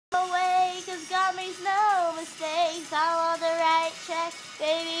track.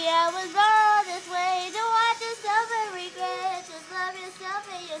 Baby, I was born this way. Don't watch yourself and regret. Just love yourself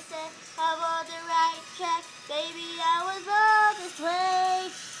and you say I'm on the right track. Baby, I was born this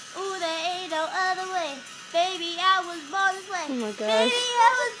way. Ooh, there ain't no other way. Baby, I was born this way. Oh my gosh. Baby,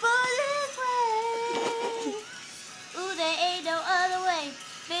 I was born this way. Ooh, there ain't no other way.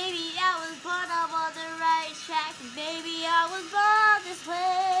 Baby, I was born, I'm on the right track. Baby, I was born this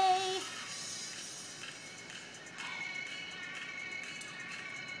way.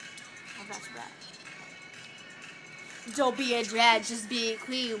 I'm about to rap. Don't be a drag, just be a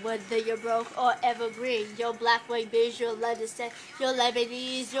queen. Whether you're broke or evergreen, your black, white, beige, your London, your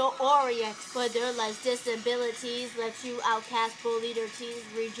Lebanese, your Orient. Whether life's disabilities let you outcast, bullied, or teased,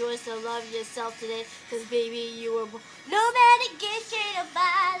 rejoice and love yourself today, cause baby, you were born. No matter get straight or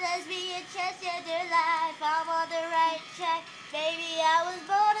by, let's be a transgender life. I'm on the right track. Baby, I was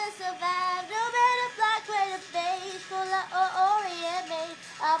born to survive. No matter black, white, or beige, color or Orient made,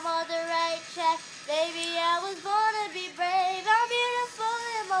 I'm on the right track. Baby, I was born to be brave. I'm beautiful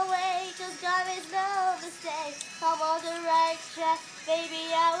in my way, cause God is no mistake. I'm on the right track.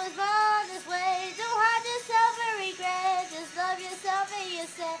 Baby, I was born this way. Don't hide yourself and regret. Just love yourself and you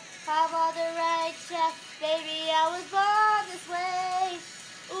say I'm on the right track. Baby, I was born this way.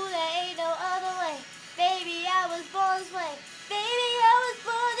 Ooh, there ain't no other way. Baby, I was born this way. Baby, I was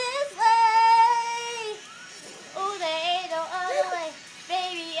born this way. Ooh, there ain't no other way.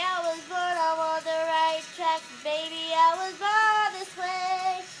 Baby, I was born, I'm on the right track. Baby, I was born this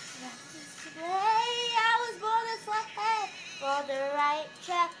way. Hey, I was born this way. Hey, on the right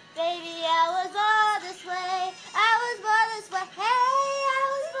track. Baby, I was born this way. I was born this way. Hey, I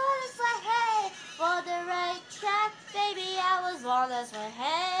was born this way. Hey, on the right track. Baby, I was born this way.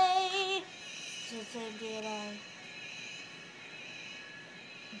 Hey, it's the same DNA,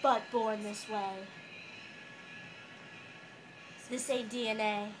 but born this way. This ain't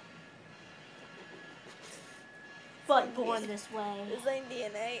DNA, but born this way. This ain't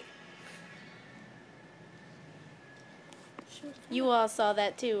DNA. Sure. You all saw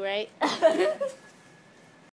that too, right?